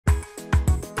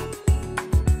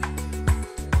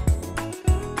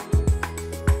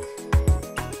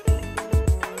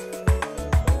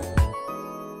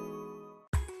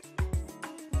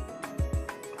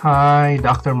Hi,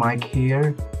 Dr. Mike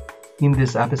here. In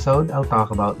this episode, I'll talk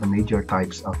about the major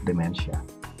types of dementia.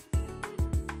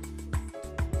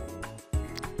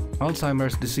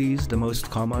 Alzheimer's disease, the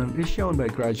most common, is shown by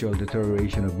gradual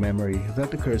deterioration of memory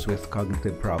that occurs with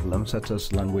cognitive problems such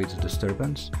as language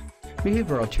disturbance,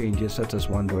 behavioral changes such as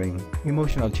wandering,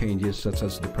 emotional changes such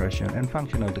as depression, and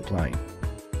functional decline.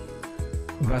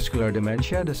 Vascular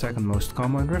dementia, the second most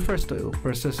common, refers to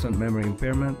persistent memory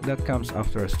impairment that comes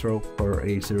after a stroke or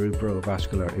a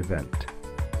cerebrovascular event.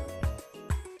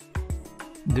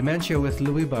 Dementia with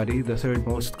Lewy Body, the third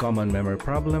most common memory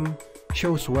problem,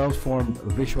 shows well-formed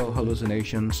visual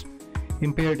hallucinations,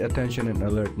 impaired attention and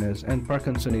alertness, and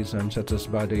Parkinsonism such as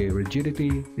body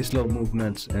rigidity, slow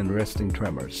movements, and resting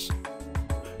tremors.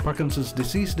 Parkinson's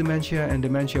disease dementia and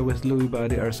dementia with Lewy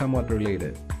Body are somewhat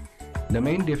related. The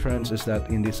main difference is that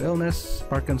in this illness,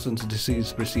 Parkinson's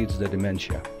disease precedes the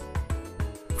dementia.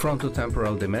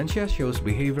 Frontotemporal dementia shows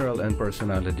behavioral and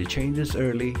personality changes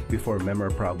early before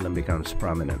memory problem becomes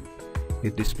prominent.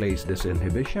 It displays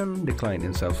disinhibition, decline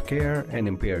in self-care, and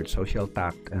impaired social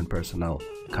tact and personal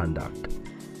conduct.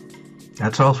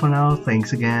 That's all for now.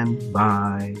 Thanks again.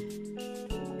 Bye.